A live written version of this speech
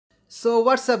So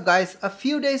what's up guys, a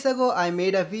few days ago I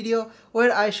made a video where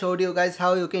I showed you guys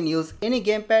how you can use any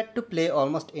gamepad to play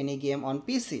almost any game on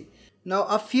PC. Now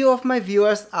a few of my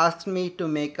viewers asked me to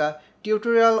make a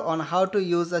tutorial on how to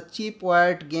use a cheap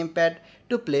wired gamepad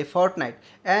to play Fortnite,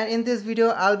 and in this video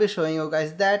I'll be showing you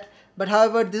guys that. But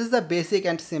however, this is a basic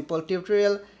and simple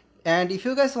tutorial, and if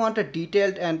you guys want a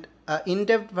detailed and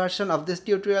in-depth version of this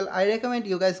tutorial, I recommend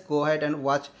you guys go ahead and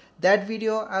watch that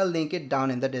video. I'll link it down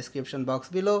in the description box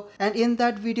below, and in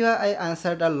that video I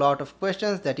answered a lot of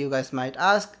questions that you guys might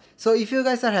ask. So if you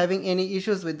guys are having any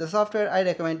issues with the software, I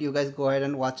recommend you guys go ahead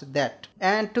and watch that.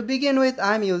 And to begin with,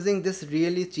 I'm using this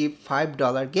really cheap $5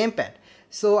 gamepad.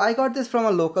 So I got this from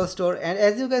a local store, and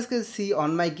as you guys can see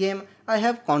on my game, I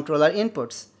have controller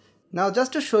inputs. Now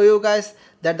just to show you guys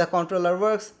that the controller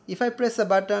works, if I press a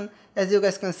button, as you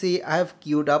guys can see, I have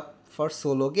queued up for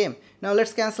solo game. Now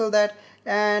let's cancel that,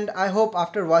 and I hope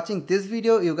after watching this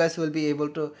video you guys will be able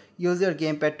to use your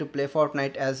gamepad to play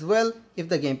Fortnite as well if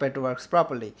the gamepad works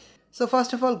properly. So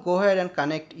first of all, go ahead and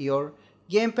connect your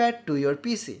gamepad to your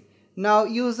PC. Now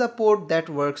use a port that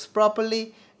works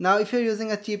properly. Now if you're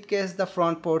using a cheap case, the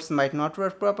front ports might not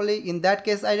work properly. In that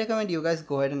case, I recommend you guys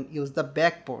go ahead and use the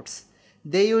back ports.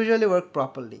 They usually work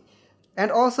properly. And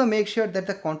also make sure that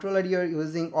the controller you're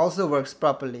using also works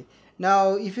properly.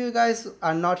 Now if you guys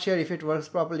are not sure if it works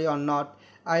properly or not,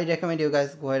 I recommend you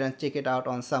guys go ahead and check it out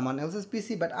on someone else's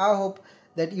PC, but I hope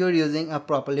that you're using a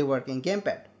properly working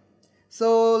gamepad.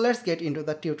 So let's get into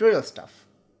the tutorial stuff.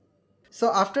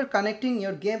 So after connecting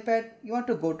your gamepad, you want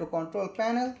to go to control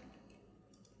panel,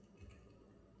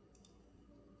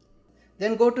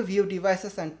 then go to view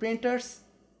devices and printers,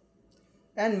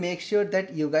 and make sure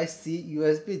that you guys see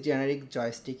USB generic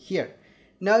joystick here.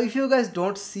 Now if you guys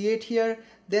don't see it here,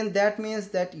 then that means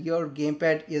that your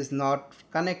gamepad is not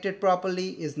connected properly,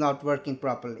 is not working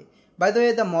properly. By the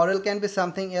way, the model can be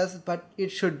something else, but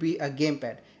it should be a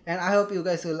gamepad, and I hope you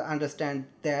guys will understand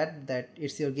that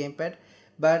it's your gamepad.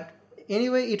 But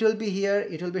anyway, it will be here,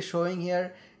 it will be showing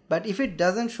here, but if it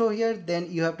doesn't show here,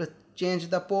 then you have to change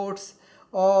the ports,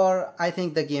 or I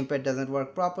think the gamepad doesn't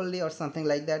work properly or something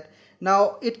like that.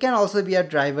 Now it can also be a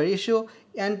driver issue,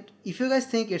 and if you guys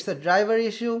think it's a driver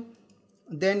issue,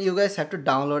 then you guys have to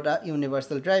download a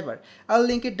universal driver. I'll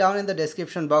link it down in the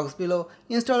description box below.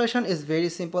 Installation is very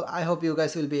simple. I hope you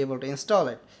guys will be able to install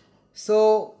it.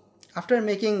 So after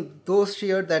making those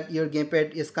sure that your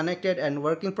gamepad is connected and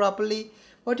working properly,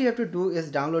 what you have to do is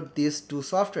download these two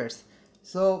softwares.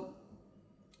 So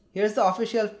here's the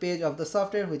official page of the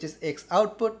software, which is X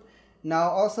Output. Now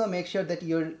also make sure that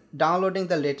you're downloading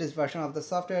the latest version of the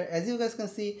software. As you guys can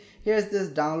see, here's this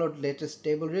download latest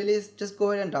stable release. Just go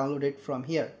ahead and download it from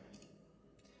here.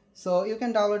 So you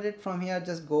can download it from here.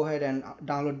 Just go ahead and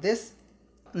download this.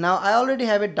 Now I already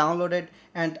have it downloaded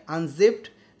and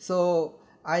unzipped, so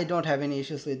I don't have any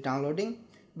issues with downloading.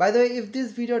 By the way, if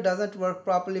this video doesn't work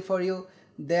properly for you,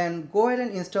 then go ahead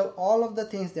and install all of the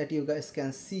things that you guys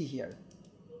can see here.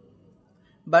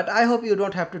 But I hope you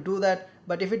don't have to do that.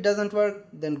 But if it doesn't work,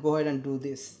 then go ahead and do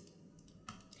this.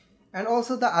 And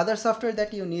also the other software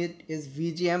that you need is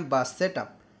VGM bus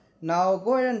setup. Now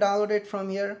go ahead and download it from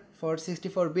here. For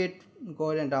 64-bit,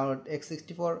 go ahead and download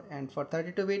x64, and for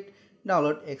 32-bit,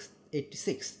 download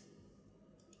x86.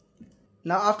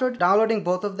 Now after downloading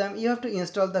both of them, you have to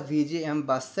install the VGM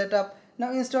bus setup.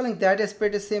 Now installing that is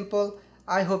pretty simple.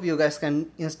 I hope you guys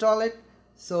can install it.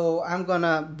 So I'm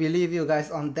gonna believe you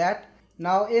guys on that.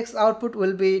 Now X Output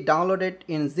will be downloaded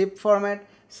in zip format,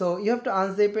 so you have to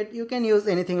unzip it. You can use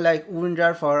anything like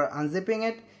WinRAR for unzipping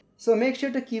it. So make sure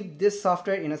to keep this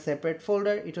software in a separate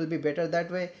folder. It will be better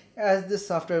that way, as this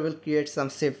software will create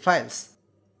some zip files.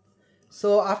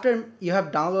 So after you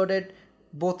have downloaded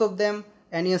both of them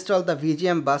and installed the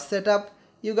VGM bus setup,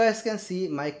 you guys can see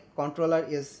my controller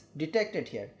is detected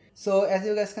here. So as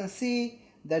you guys can see,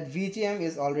 that VGM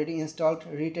is already installed,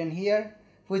 written here,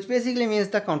 which basically means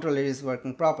the controller is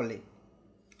working properly.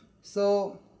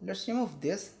 So let's remove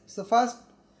this. So first,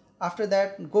 after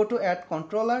that, go to add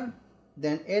controller,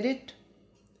 then edit,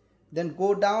 then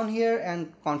go down here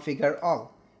and configure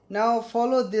all. Now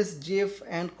follow this GIF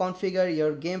and configure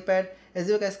your gamepad. As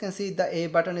you guys can see, the A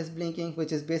button is blinking,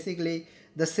 which is basically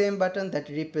the same button that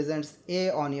represents A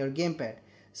on your gamepad.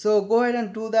 So go ahead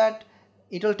and do that.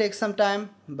 It will take some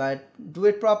time, but do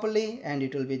it properly and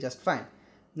it will be just fine.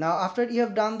 Now after you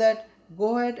have done that,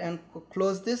 go ahead and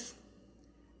close this,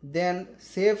 then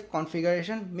save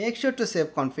configuration. Make sure to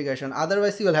save configuration,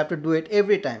 otherwise you will have to do it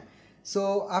every time.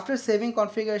 So after saving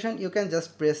configuration, you can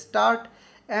just press start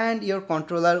and your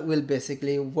controller will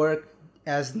basically work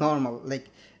as normal,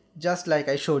 just like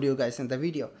I showed you guys in the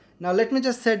video. Now let me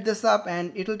just set this up,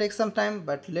 and it will take some time,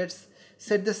 but let's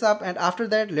set this up, and after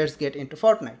that let's get into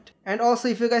Fortnite. And also,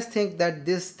 if you guys think that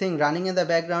this thing running in the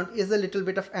background is a little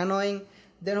bit of annoying,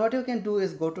 then what you can do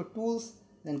is go to tools,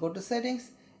 then go to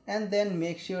settings, and then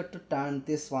make sure to turn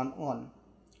this one on,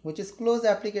 which is close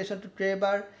application to tray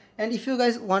bar. And if you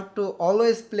guys want to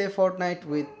always play Fortnite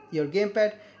with your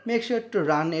gamepad, make sure to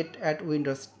run it at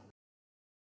Windows.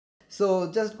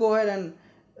 So just go ahead and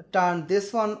turn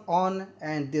this one on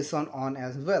and this one on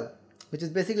as well, which is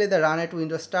basically the run at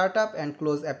Windows startup and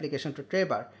close application to tray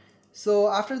bar. So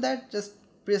after that, just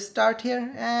press start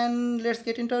here and let's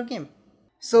get into our game.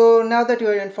 So now that you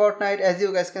are in Fortnite, as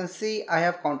you guys can see, I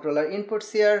have controller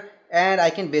inputs here, and I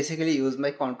can basically use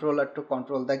my controller to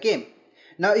control the game.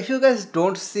 Now if you guys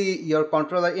don't see your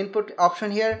controller input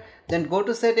option here, then go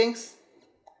to settings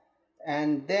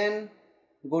and then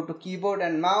go to keyboard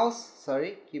and mouse,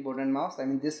 I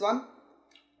mean this one.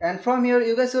 And from here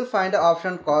you guys will find an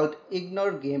option called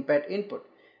ignore gamepad input.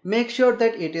 Make sure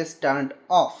that it is turned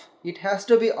off. It has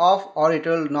to be off or it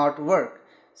will not work.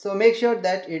 So make sure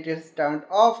that it is turned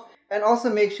off, and also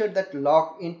make sure that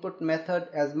lock input method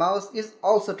as mouse is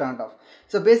also turned off.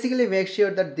 So basically make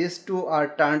sure that these two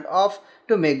are turned off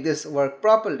to make this work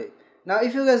properly. Now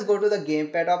if you guys go to the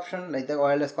gamepad option, like the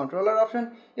wireless controller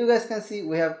option, you guys can see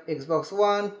we have Xbox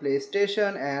One,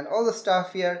 PlayStation, and all the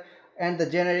stuff here, and the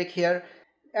generic here.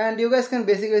 And you guys can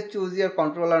basically choose your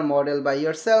controller model by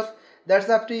yourself. That's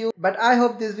up to you, but I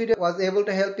hope this video was able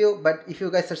to help you. But if you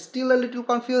guys are still a little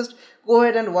confused, go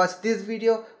ahead and watch this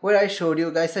video where I showed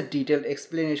you guys a detailed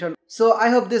explanation. So I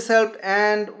hope this helped,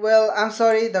 and well, I'm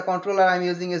sorry, the controller I'm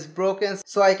using is broken,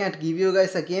 so I can't give you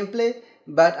guys a gameplay,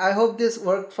 but I hope this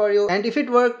worked for you, and if it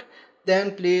worked,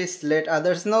 then please let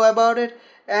others know about it.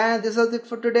 And this was it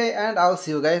for today, and I'll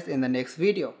see you guys in the next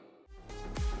video.